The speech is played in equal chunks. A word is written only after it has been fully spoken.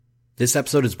This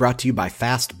episode is brought to you by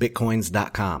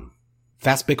fastbitcoins.com.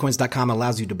 Fastbitcoins.com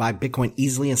allows you to buy Bitcoin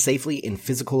easily and safely in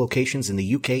physical locations in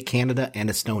the UK, Canada, and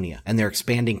Estonia, and they're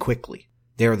expanding quickly.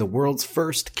 They are the world's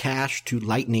first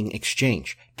cash-to-Lightning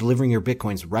exchange, delivering your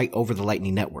Bitcoins right over the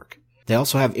Lightning Network. They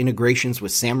also have integrations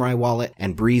with Samurai Wallet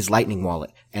and Breeze Lightning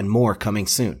Wallet, and more coming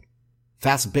soon.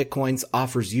 Fast Bitcoins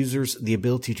offers users the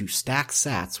ability to stack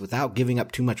sats without giving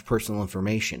up too much personal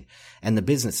information, and the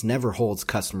business never holds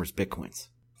customers' Bitcoins.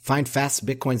 Find Fast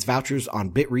Bitcoins vouchers on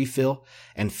BitRefill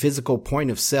and physical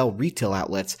point-of-sale retail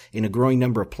outlets in a growing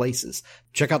number of places.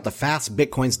 Check out the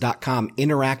fastbitcoins.com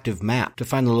interactive map to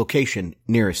find the location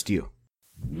nearest you.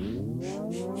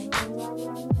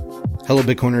 Hello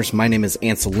Bitcoiners, my name is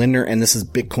Ansel Lindner and this is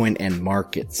Bitcoin and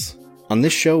Markets. On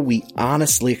this show, we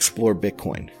honestly explore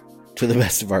Bitcoin to the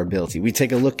best of our ability. We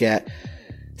take a look at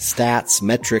stats,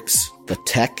 metrics, the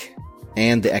tech,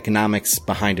 and the economics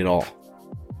behind it all.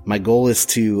 My goal is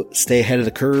to stay ahead of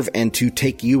the curve and to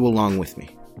take you along with me.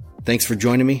 Thanks for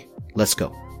joining me. Let's go.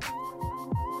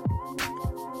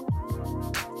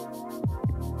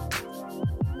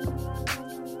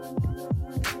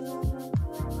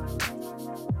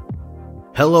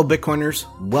 Hello Bitcoiners,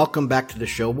 welcome back to the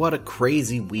show. What a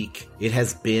crazy week it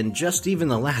has been. Just even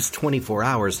the last 24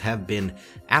 hours have been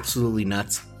absolutely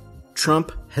nuts.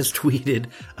 Trump has tweeted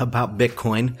about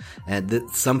Bitcoin, and that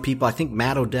some people, I think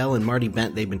Matt Odell and Marty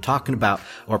Bent, they've been talking about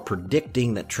or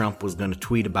predicting that Trump was going to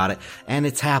tweet about it, and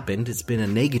it's happened. It's been a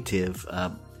negative,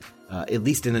 at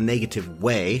least in a negative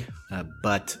way,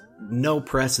 but no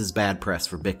press is bad press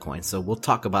for Bitcoin, so we'll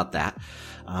talk about that.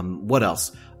 What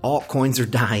else? Altcoins are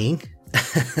dying.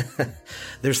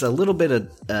 There's a little bit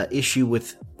of issue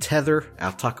with Tether.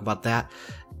 I'll talk about that.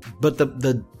 But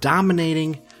the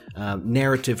dominating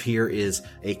narrative here is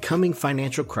a coming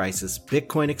financial crisis,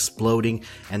 Bitcoin exploding,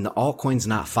 and the altcoins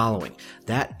not following.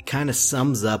 That kind of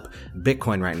sums up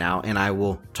Bitcoin right now, and I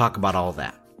will talk about all of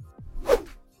that.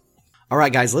 All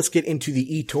right, guys, let's get into the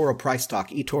eToro price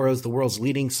talk. eToro is the world's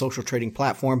leading social trading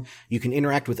platform. You can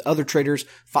interact with other traders,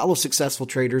 follow successful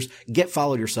traders, get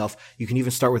followed yourself. You can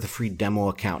even start with a free demo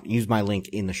account. Use my link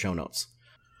in the show notes.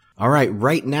 All right,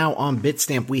 right now on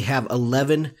Bitstamp, we have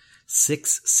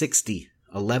 11,660.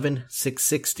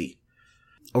 11,660.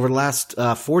 Over the last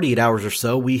 48 hours or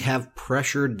so, we have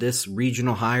pressured this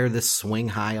regional high or this swing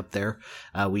high up there.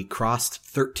 We crossed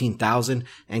 13,000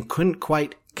 and couldn't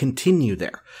quite continue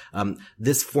there.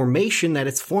 This formation that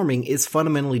it's forming is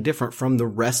fundamentally different from the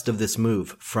rest of this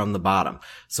move from the bottom.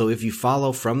 So if you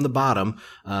follow from the bottom,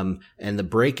 and the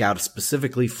breakout,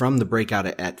 specifically from the breakout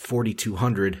at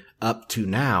 4,200 up to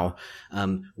now,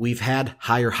 we've had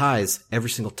higher highs every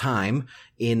single time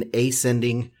in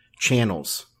ascending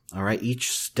channels. All right.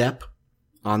 Each step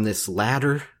on this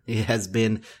ladder, it has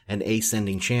been an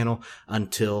ascending channel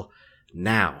until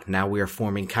now. Now we are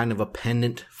forming kind of a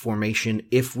pendant formation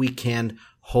if we can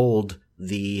hold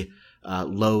the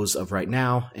lows of right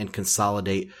now and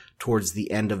consolidate towards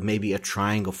the end of maybe a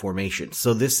triangle formation.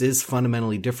 So this is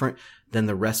fundamentally different than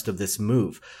the rest of this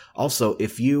move. Also,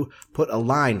 if you put a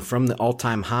line from the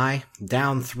all-time high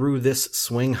down through this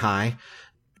swing high,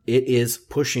 it is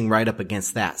pushing right up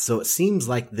against that. So it seems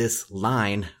like this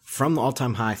line from the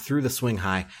all-time high through the swing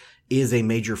high is a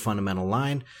major fundamental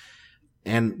line,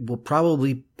 and will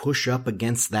probably push up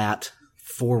against that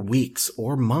for weeks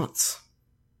or months.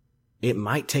 It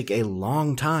might take a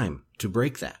long time to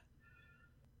break that.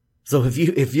 So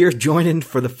if you're joining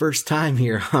for the first time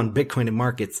here on Bitcoin and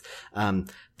Markets,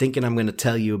 thinking I'm going to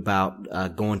tell you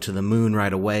about going to the moon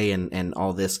right away and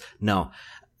all this, no.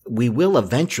 We will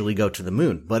eventually go to the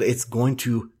moon, but it's going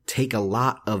to take a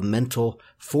lot of mental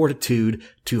fortitude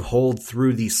to hold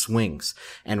through these swings.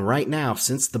 And right now,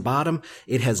 since the bottom,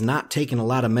 it has not taken a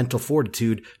lot of mental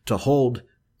fortitude to hold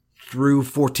through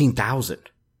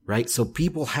 14,000, right? So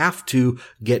people have to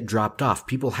get dropped off.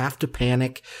 People have to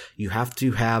panic. You have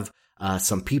to have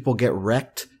some people get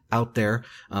wrecked out there.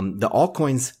 The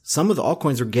altcoins, some of the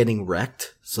altcoins are getting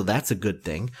wrecked, so that's a good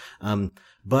thing.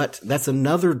 But that's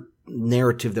another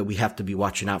narrative that we have to be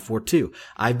watching out for too.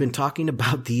 I've been talking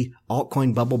about the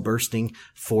altcoin bubble bursting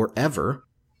forever.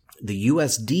 The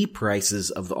USD prices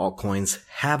of the altcoins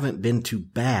haven't been too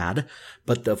bad,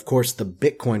 but of course the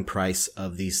Bitcoin price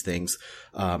of these things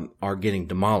are getting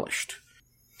demolished.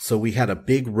 So we had a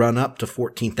big run up to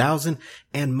 14,000,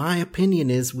 and my opinion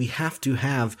is we have to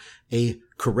have a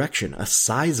correction, a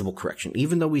sizable correction.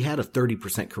 Even though we had a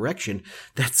 30% correction,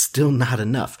 that's still not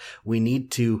enough. We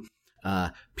need to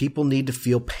people need to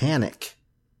feel panic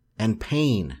and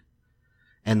pain,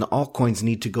 and the altcoins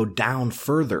need to go down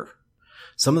further.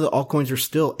 Some of the altcoins are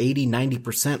still 80,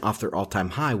 90% off their all-time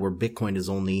high, where Bitcoin is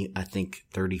only, I think,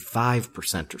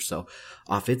 35% or so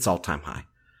off its all-time high.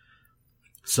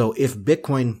 So if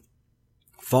Bitcoin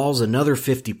falls another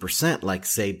 50%, like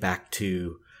say back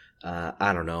to,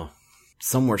 I don't know,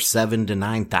 somewhere 7,000 to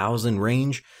 9,000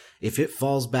 range, if it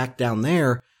falls back down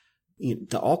there,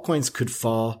 the altcoins could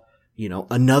fall,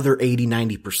 another 80,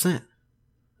 90%,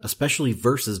 especially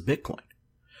versus Bitcoin.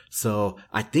 So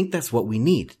I think that's what we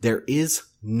need. There is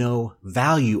no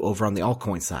value over on the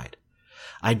altcoin side.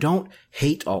 I don't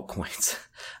hate altcoins.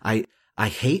 I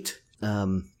hate,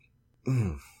 I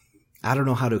don't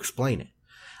know how to explain it.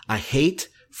 I hate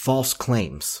false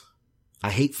claims. I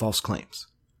hate false claims.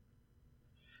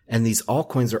 And these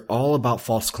altcoins are all about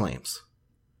false claims.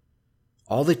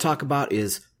 All they talk about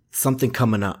is something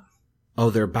coming up.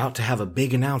 Oh, they're about to have a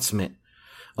big announcement.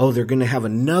 Oh, they're going to have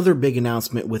another big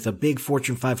announcement with a big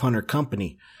Fortune 500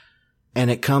 company.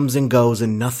 And it comes and goes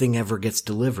and nothing ever gets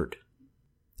delivered.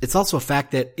 It's also a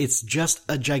fact that it's just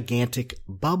a gigantic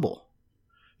bubble.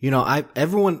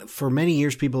 Everyone, for many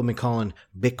years, people have been calling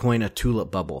Bitcoin a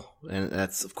tulip bubble. And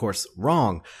that's, of course,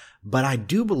 wrong. But I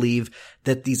do believe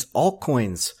that these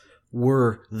altcoins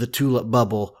were the tulip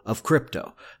bubble of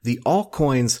crypto. The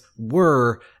altcoins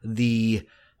were the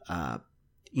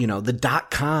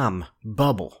 .com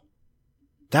bubble.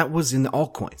 That was in the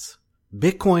altcoins.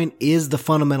 Bitcoin is the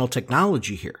fundamental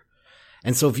technology here.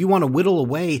 And so if you want to whittle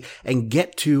away and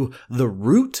get to the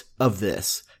root of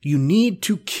this, you need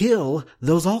to kill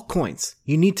those altcoins.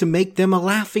 You need to make them a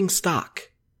laughing stock.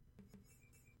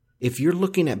 If you're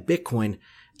looking at Bitcoin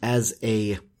as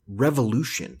a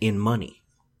revolution in money,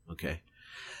 okay,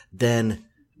 then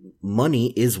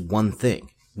money is one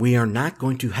thing. We are not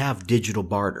going to have digital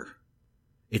barter.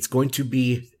 It's going to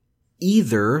be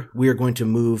either we are going to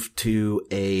move to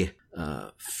a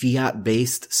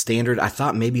fiat-based standard. I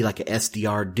thought maybe like a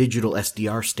SDR, digital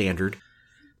SDR standard.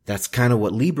 That's kind of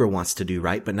what Libra wants to do,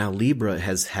 right? But now Libra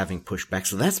has having pushback,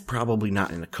 so that's probably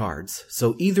not in the cards.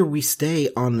 So either we stay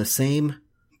on the same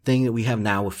thing that we have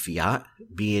now with fiat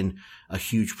being a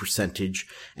huge percentage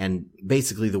and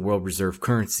basically the world reserve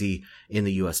currency in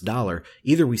the US dollar.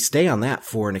 Either we stay on that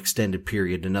for an extended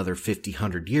period, another 50,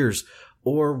 100 years,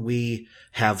 or we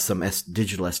have some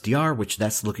digital SDR, which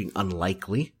that's looking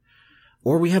unlikely,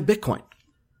 or we have Bitcoin.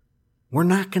 We're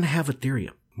not going to have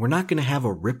Ethereum. We're not going to have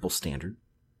a Ripple standard.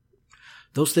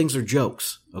 Those things are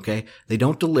jokes, okay? They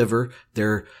don't deliver.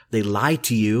 They lie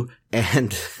to you,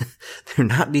 and they're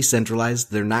not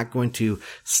decentralized. They're not going to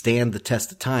stand the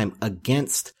test of time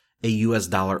against a US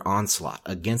dollar onslaught,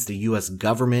 against a US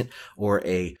government or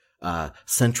a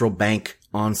central bank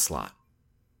onslaught,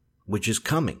 which is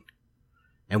coming.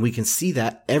 And we can see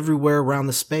that everywhere around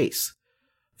the space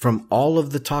from all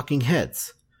of the talking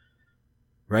heads,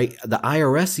 right? The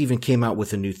IRS even came out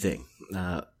with a new thing.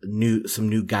 Some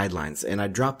new guidelines. And I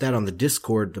dropped that on the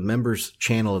Discord, the members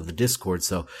channel of the Discord.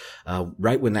 So,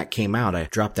 right when that came out, I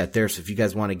dropped that there. So if you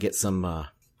guys want to get some,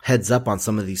 heads up on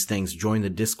some of these things, join the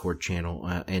Discord channel,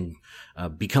 and,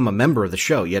 become a member of the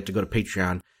show. You have to go to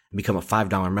Patreon and become a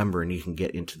 $5 member and you can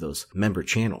get into those member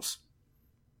channels.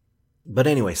 But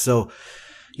anyway, so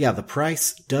yeah, the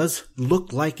price does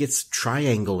look like it's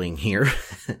triangling here.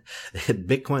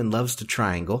 Bitcoin loves to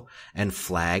triangle and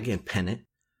flag and pennant.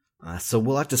 So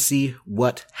we'll have to see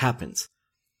what happens.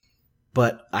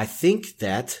 But I think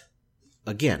that,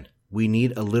 again, we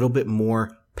need a little bit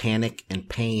more panic and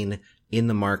pain in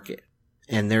the market.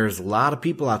 And there's a lot of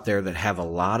people out there that have a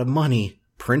lot of money,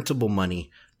 printable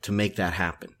money, to make that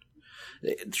happen.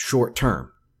 Short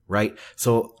term, right?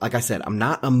 So, like I said, I'm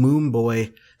not a moon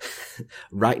boy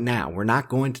right now. We're not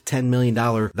going to $10 million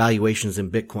valuations in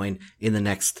Bitcoin in the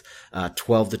next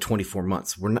 12 to 24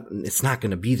 months. It's not going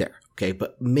to be there. Okay,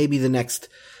 but maybe the next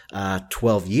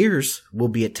 12 years will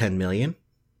be at 10 million.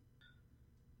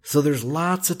 So there's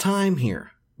lots of time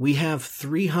here. We have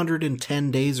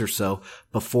 310 days or so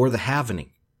before the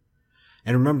halvening.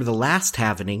 And remember, the last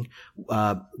halvening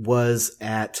was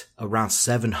at around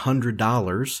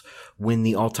 $700 when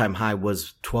the all-time high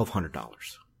was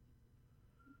 $1,200.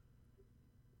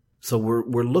 So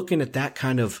we're looking at that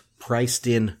kind of priced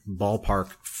in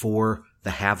ballpark for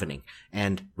the halvening.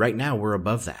 And right now we're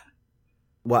above that.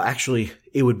 Well, actually,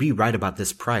 it would be right about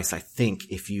this price, I think,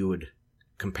 if you would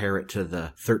compare it to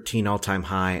the 13 all-time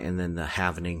high and then the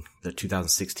halvening, the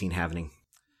 2016 halvening.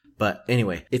 But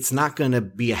anyway, it's not going to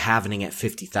be a halvening at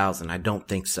 50,000. I don't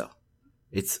think so.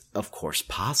 It's, of course,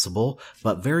 possible,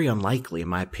 but very unlikely, in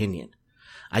my opinion.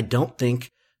 I don't think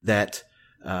that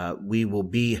we will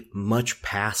be much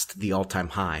past the all-time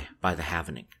high by the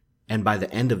halvening. And by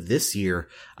the end of this year,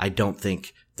 I don't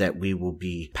think that we will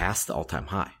be past the all-time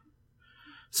high.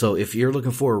 So if you're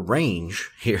looking for a range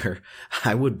here,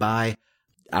 I would buy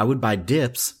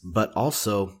dips, but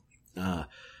also,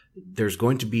 there's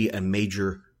going to be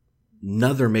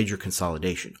another major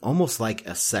consolidation, almost like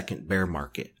a second bear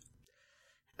market.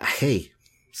 Hey,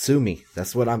 sue me.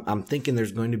 That's what I'm thinking.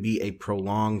 There's going to be a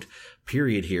prolonged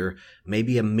period here,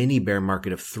 maybe a mini bear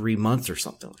market of 3 months or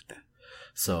something like that.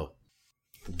 So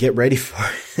get ready for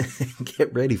it.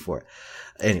 Get ready for it.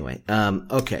 Anyway,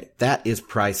 okay, that is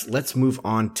price. Let's move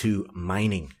on to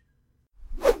mining.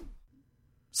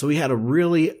 So we had a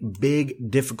really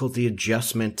big difficulty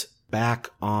adjustment back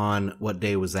on, what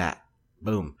day was that?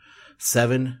 Boom.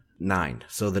 7/9.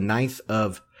 So the 9th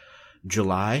of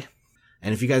July.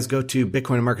 And if you guys go to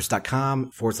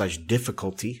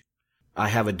bitcoinandmarkets.com/difficulty, I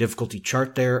have a difficulty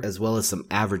chart there as well as some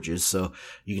averages. So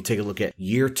you can take a look at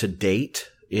year to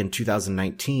date in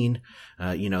 2019.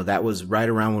 That was right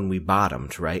around when we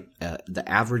bottomed, right? The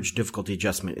average difficulty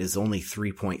adjustment is only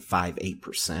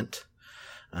 3.58%.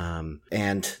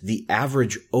 And the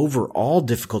average overall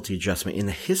difficulty adjustment in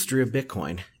the history of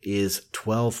Bitcoin is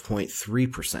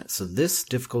 12.3%. So this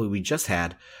difficulty we just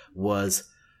had was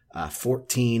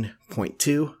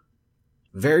 14.2.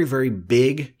 Very, very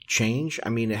big change. I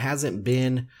mean, it hasn't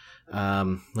been,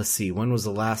 let's see, when was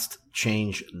the last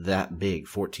change that big?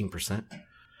 14%?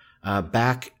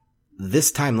 Back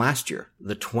this time last year,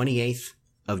 the 28th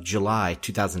of July,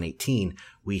 2018,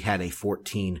 we had a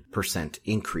 14%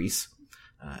 increase.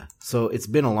 So it's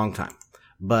been a long time,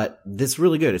 but this is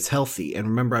really good. It's healthy. And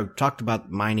remember, I've talked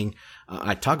about mining.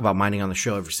 I talk about mining on the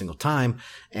show every single time.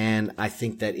 And I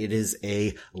think that it is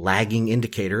a lagging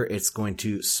indicator. It's going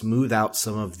to smooth out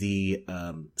some of the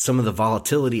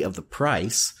volatility of the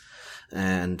price.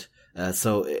 And,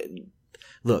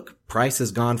 look, price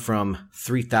has gone from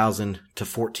 3,000 to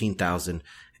 14,000,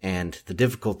 and the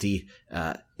difficulty,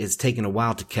 is taking a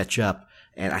while to catch up.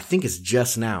 And I think it's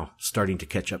just now starting to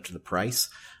catch up to the price.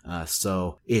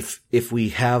 So if we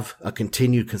have a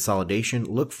continued consolidation,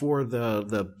 look for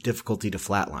the difficulty to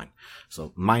flatline.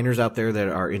 So miners out there that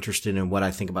are interested in what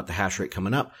I think about the hash rate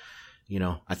coming up,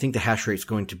 I think the hash rate is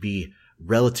going to be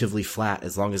relatively flat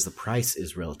as long as the price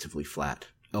is relatively flat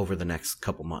over the next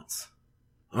couple months.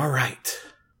 All right.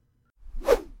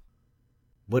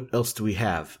 What else do we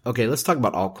have? Okay, let's talk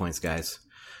about altcoins, guys.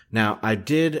 Now, I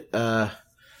did,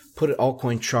 put an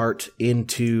altcoin chart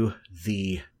into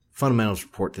the fundamentals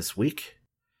report this week.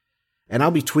 And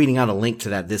I'll be tweeting out a link to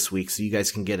that this week so you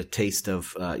guys can get a taste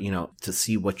of, to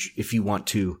see if you want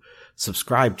to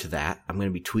subscribe to that. I'm going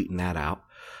to be tweeting that out.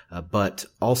 But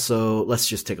also, let's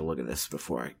just take a look at this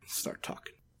before I start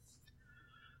talking.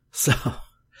 So,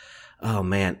 oh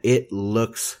man, it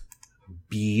looks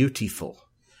beautiful.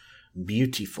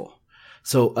 Beautiful.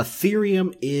 So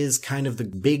Ethereum is kind of the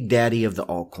big daddy of the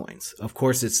altcoins. Of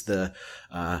course, it's the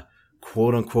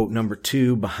quote unquote number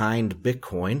 2 behind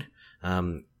Bitcoin.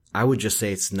 I would just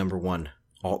say it's number 1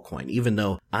 altcoin, even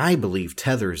though I believe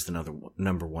Tether is the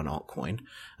number 1 altcoin.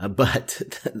 But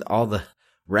all the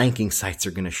ranking sites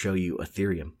are going to show you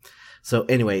Ethereum. So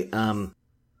anyway,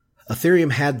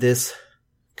 Ethereum had this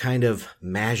kind of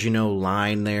Maginot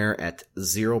line there at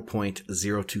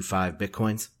 0.025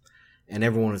 Bitcoins. And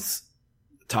everyone was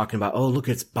talking about, oh, look,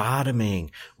 it's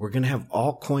bottoming. We're going to have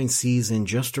altcoin season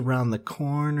just around the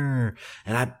corner.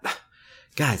 And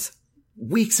guys,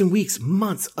 weeks and weeks,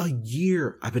 months, a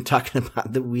year, I've been talking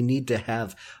about that we need to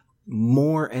have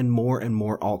more and more and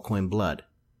more altcoin blood.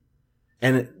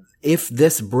 And if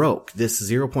this broke, this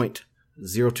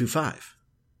 0.025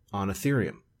 on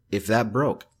Ethereum, if that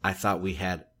broke, I thought we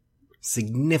had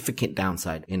significant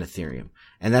downside in Ethereum.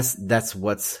 And that's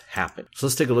what's happened. So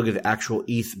let's take a look at the actual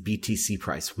ETH BTC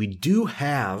price. We do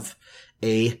have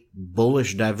a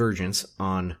bullish divergence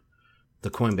on the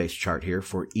Coinbase chart here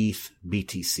for ETH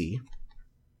BTC,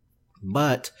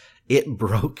 but it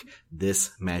broke this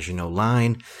Maginot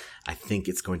line. I think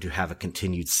it's going to have a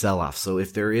continued sell-off. So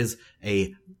if there is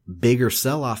a bigger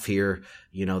sell-off here,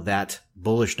 that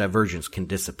bullish divergence can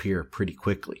disappear pretty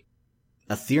quickly.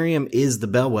 Ethereum is the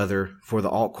bellwether for the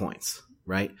altcoins,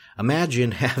 right?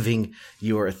 Imagine having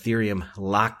your Ethereum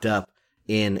locked up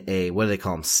in a, what do they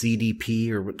call them? CDP,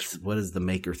 or what is the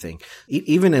maker thing?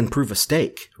 Even in proof of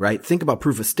stake, right? Think about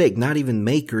proof of stake, not even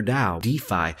Maker DAO,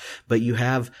 DeFi, but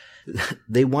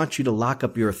they want you to lock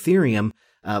up your Ethereum,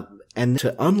 and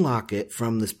to unlock it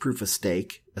from this proof of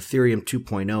stake, Ethereum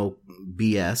 2.0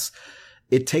 BS,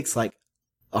 it takes like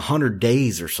 100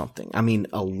 days or something. I mean,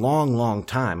 a long, long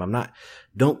time.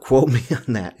 Don't quote me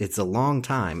on that. It's a long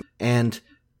time. And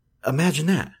imagine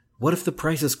that. What if the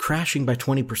price is crashing by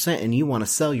 20% and you want to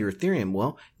sell your Ethereum?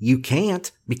 Well, you can't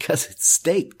because it's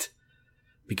staked,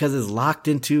 because it's locked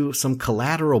into some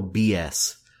collateral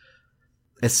BS.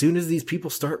 as soon as these people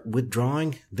start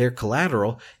withdrawing their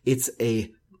collateral, it's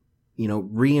a,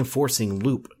 reinforcing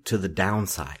loop to the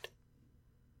downside.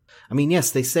 I mean,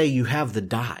 yes, they say you have the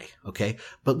die, okay?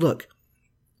 But look,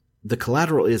 the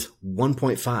collateral is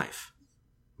 1.5,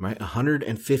 right?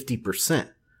 150%.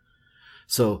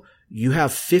 So you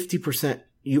have 50%,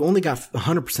 you only got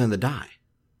 100% of the die.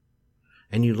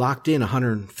 And you locked in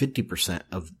 150%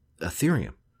 of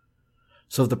Ethereum.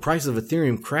 So if the price of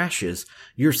Ethereum crashes,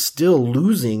 you're still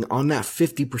losing on that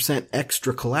 50%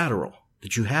 extra collateral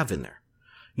that you have in there.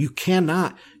 You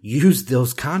cannot use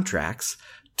those contracts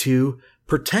to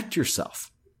protect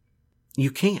yourself. You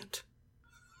can't.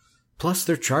 Plus,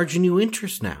 they're charging you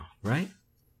interest now, right?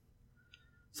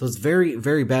 So it's very,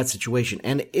 very bad situation.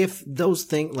 And if those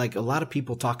things, like a lot of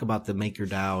people talk about the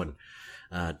MakerDAO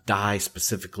and DAI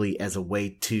specifically as a way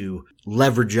to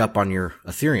leverage up on your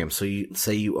Ethereum. So you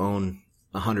say you own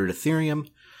 100 Ethereum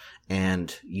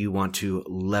and you want to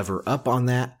lever up on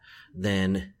that,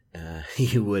 then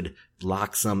you would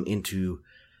lock some into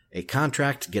a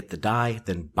contract, get the DAI,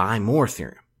 then buy more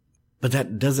Ethereum. But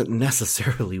that doesn't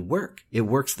necessarily work. It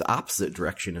works the opposite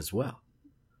direction as well.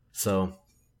 So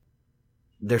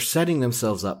they're setting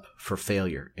themselves up for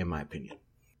failure, in my opinion.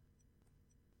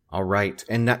 All right.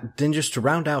 And then just to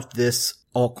round out this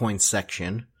altcoin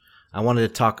section, I wanted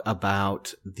to talk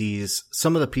about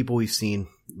some of the people we've seen,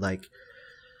 like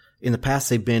in the past,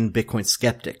 they've been Bitcoin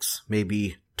skeptics,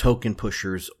 maybe token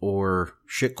pushers or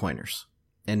shitcoiners.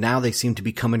 And now they seem to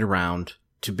be coming around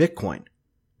to Bitcoin.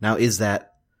 Now, is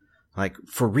that like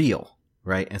for real?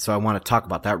 Right. And so I want to talk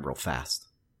about that real fast.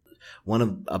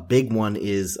 A big one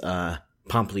is,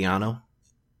 Pompliano.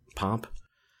 Pomp.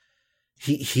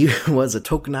 He was a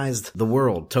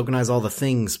tokenize all the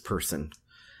things person.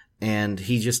 And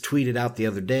he just tweeted out the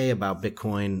other day about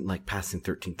Bitcoin, like passing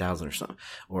 13,000 or something,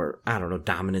 or I don't know,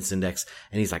 dominance index.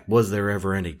 And he's like, was there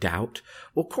ever any doubt?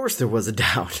 Well, of course there was a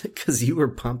doubt because you were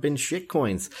pumping shit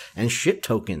coins and shit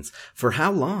tokens for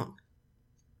how long?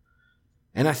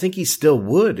 And I think he still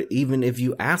would, even if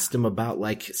you asked him about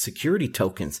like security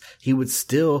tokens, he would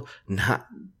still not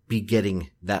be getting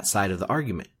that side of the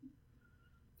argument.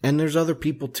 And there's other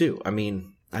people too. I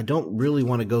mean, I don't really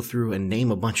want to go through and name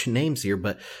a bunch of names here,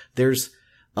 but there's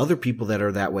other people that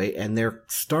are that way, and they're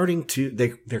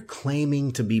they're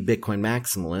claiming to be Bitcoin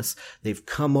maximalists. They've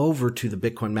come over to the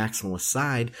Bitcoin maximalist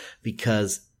side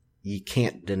because you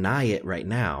can't deny it right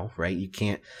now, right?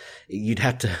 You'd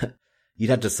have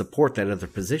to support that other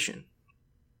position.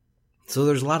 So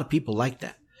there's a lot of people like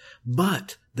that.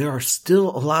 But there are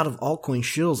still a lot of altcoin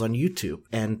shills on YouTube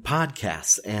and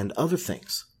podcasts and other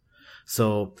things.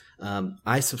 So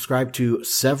I subscribe to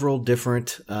several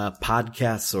different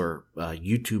podcasts or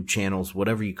YouTube channels,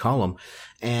 whatever you call them,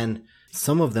 and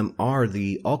some of them are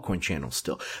the altcoin channels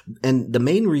still. And the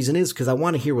main reason is because I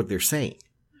want to hear what they're saying.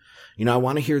 I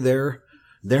want to hear their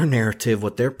narrative,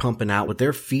 what they're pumping out, what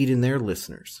they're feeding their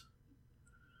listeners.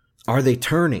 Are they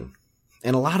turning?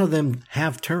 And a lot of them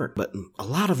have turned, but a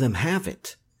lot of them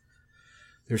haven't.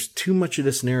 There's too much of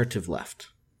this narrative left.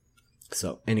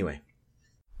 So anyway.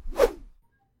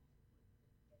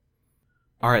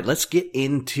 All right, let's get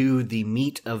into the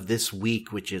meat of this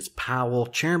week, which is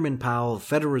Chairman Powell,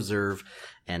 Federal Reserve,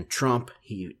 and Trump.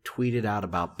 He tweeted out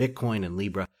about Bitcoin and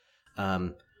Libra.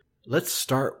 Let's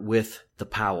start with the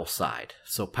Powell side.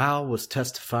 So Powell was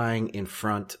testifying in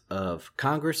front of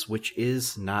Congress, which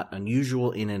is not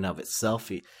unusual in and of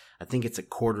itself. I think it's a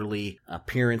quarterly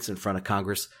appearance in front of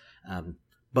Congress.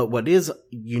 But what is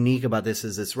unique about this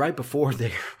is it's right before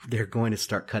they're going to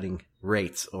start cutting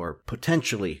rates or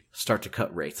potentially start to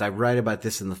cut rates. I write about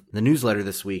this in the newsletter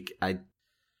this week. I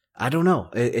don't know.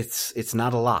 It's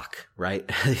not a lock, right?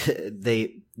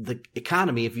 The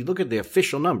economy, if you look at the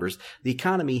official numbers, the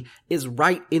economy is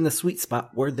right in the sweet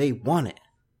spot where they want it.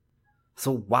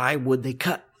 So why would they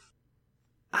cut?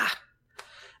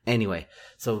 Anyway,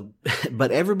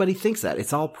 but everybody thinks that.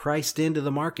 It's all priced into the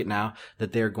market now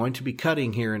that they're going to be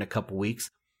cutting here in a couple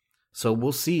weeks. So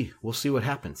we'll see. We'll see what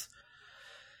happens.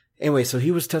 Anyway, so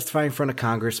he was testifying in front of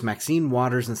Congress. Maxine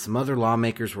Waters and some other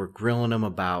lawmakers were grilling him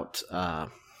about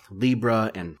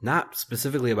Libra and not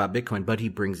specifically about Bitcoin, but he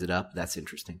brings it up. That's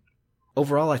interesting.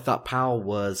 Overall, I thought Powell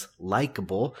was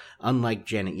likable, unlike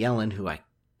Janet Yellen, who I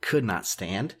could not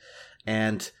stand.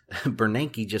 And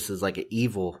Bernanke just is like an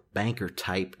evil banker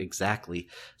type exactly.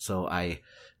 So I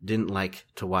didn't like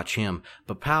to watch him.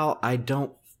 But Powell, I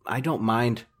don't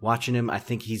mind watching him. I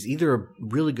think he's either a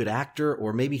really good actor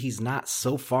or maybe he's not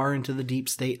so far into the deep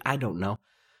state. I don't know.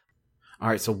 All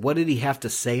right. So what did he have to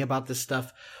say about this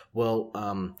stuff? Well,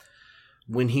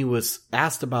 when he was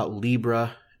asked about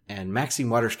Libra And Maxine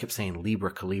Waters kept saying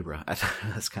Libra Calibra. I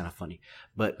thought that's kind of funny.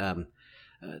 But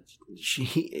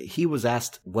he was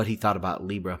asked what he thought about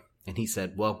Libra, and he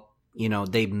said, well,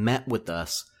 they met with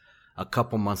us a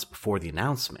couple months before the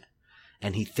announcement,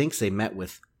 and he thinks they met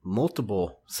with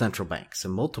multiple central banks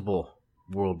and multiple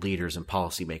world leaders and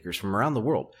policymakers from around the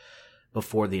world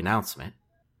before the announcement.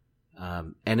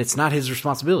 And it's not his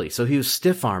responsibility. So he was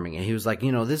stiff-arming it. He was like,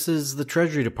 this is the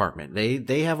Treasury Department.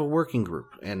 They have a working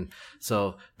group. And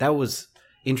so that was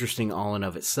interesting all in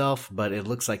of itself, but it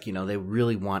looks like, they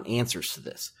really want answers to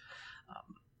this.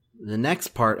 The next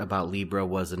part about Libra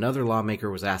was another lawmaker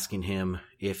was asking him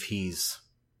if he's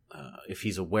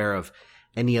aware of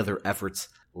any other efforts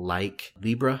like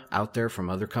Libra out there from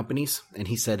other companies. And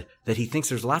he said that he thinks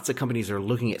there's lots of companies that are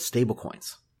looking at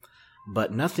stablecoins,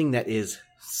 but nothing that is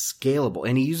scalable.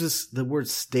 And he uses the word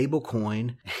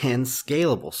stablecoin and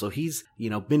scalable. So he's,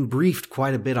 been briefed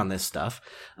quite a bit on this stuff.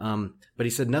 But he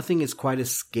said nothing is quite as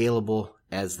scalable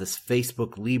as this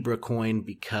Facebook Libra coin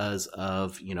because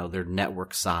of, their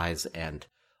network size and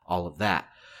all of that.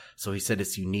 So he said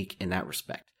it's unique in that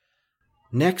respect.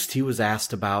 Next, he was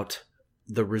asked about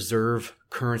the reserve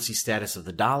currency status of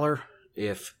the dollar,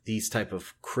 if these type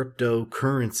of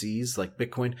cryptocurrencies like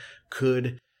Bitcoin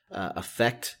could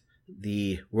affect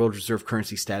the world reserve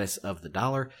currency status of the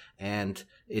dollar. And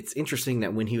it's interesting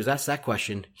that when he was asked that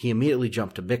question, he immediately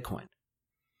jumped to Bitcoin.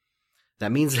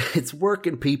 That means it's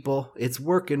working, people. It's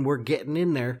working. We're getting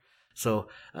in there. So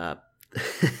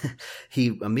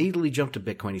he immediately jumped to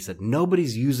Bitcoin. He said,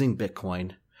 nobody's using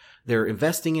Bitcoin. They're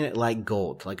investing in it like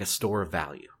gold, like a store of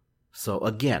value. So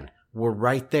again, we're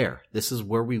right there. This is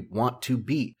where we want to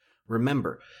be.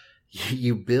 Remember,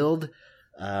 you build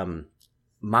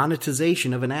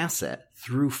monetization of an asset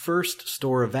through first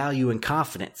store of value and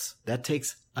confidence. That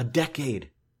takes a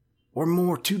decade or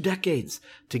more, 2 decades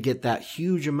to get that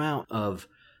huge amount of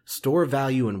store of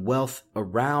value and wealth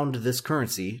around this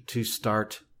currency to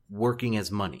start working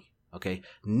as money. Okay.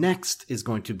 Next is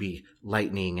going to be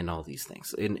Lightning and all these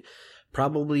things. In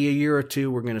probably a year or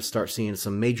two, we're going to start seeing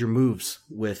some major moves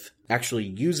with actually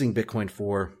using Bitcoin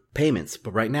for payments.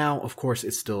 But right now, of course,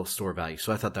 it's still store value.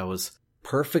 So I thought that was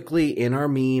perfectly in our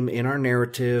meme, in our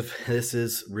narrative. This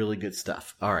is really good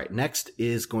stuff. All right. Next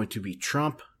is going to be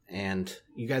Trump. And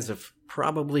you guys have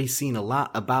probably seen a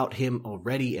lot about him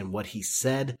already and what he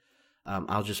said.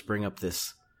 I'll just bring up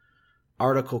this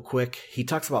article quick. He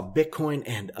talks about Bitcoin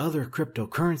and other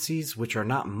cryptocurrencies, which are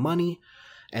not money,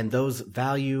 and those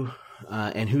value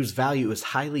and whose value is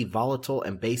highly volatile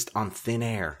and based on thin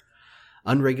air.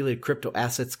 Unregulated crypto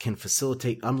assets can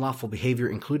facilitate unlawful behavior,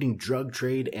 including drug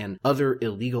trade and other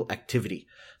illegal activity.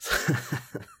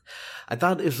 I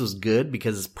thought this was good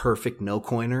because it's perfect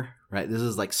no-coiner, right? This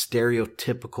is like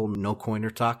stereotypical no-coiner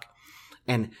talk.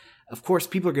 And of course,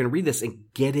 people are going to read this and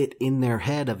get it in their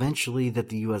head eventually that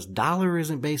the US dollar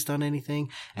isn't based on anything.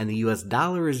 And the US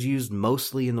dollar is used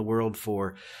mostly in the world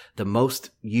for the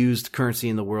most used currency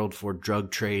in the world for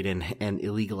drug trade and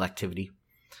illegal activity.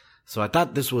 So I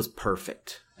thought this was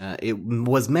perfect. It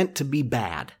was meant to be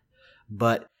bad,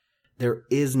 but there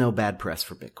is no bad press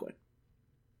for Bitcoin.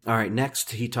 All right,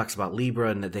 next he talks about Libra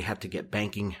and that they have to get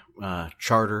banking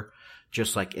charter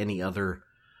just like any other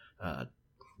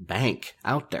bank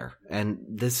out there. And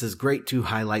this is great to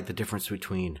highlight the difference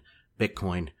between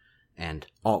Bitcoin and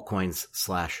altcoins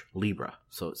 / Libra.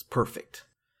 So it's perfect.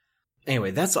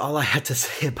 Anyway, that's all I had to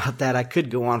say about that. I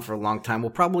could go on for a long time. We'll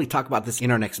probably talk about this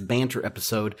in our next banter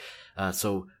episode.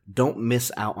 So don't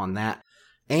miss out on that.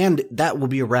 And that will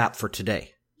be a wrap for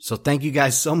today. So thank you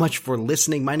guys so much for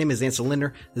listening. My name is Ansel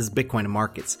Linder. This is Bitcoin and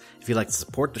Markets. If you'd like to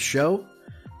support the show,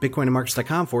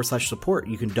 bitcoinandmarkets.com/support.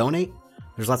 You can donate.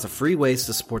 There's lots of free ways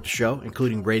to support the show,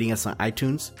 including rating us on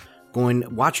iTunes,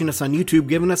 watching us on YouTube,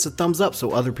 giving us a thumbs up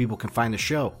so other people can find the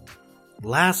show.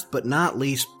 Last but not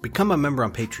least, become a member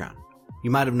on Patreon. You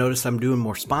might have noticed I'm doing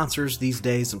more sponsors these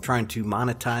days. I'm trying to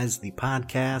monetize the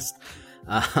podcast.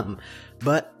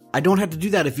 But I don't have to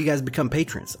do that if you guys become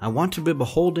patrons. I want to be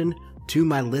beholden to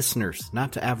my listeners,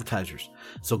 not to advertisers.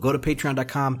 So go to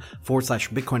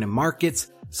patreon.com/Bitcoin and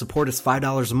Markets. Support us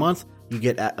 $5 a month. You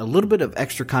get a little bit of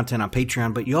extra content on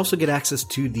Patreon, but you also get access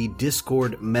to the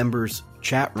Discord members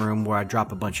chat room where I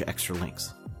drop a bunch of extra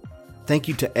links. Thank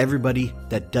you to everybody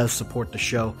that does support the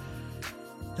show.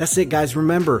 That's it, guys.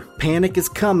 Remember, panic is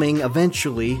coming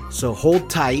eventually, so hold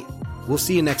tight. We'll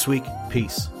see you next week.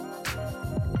 Peace.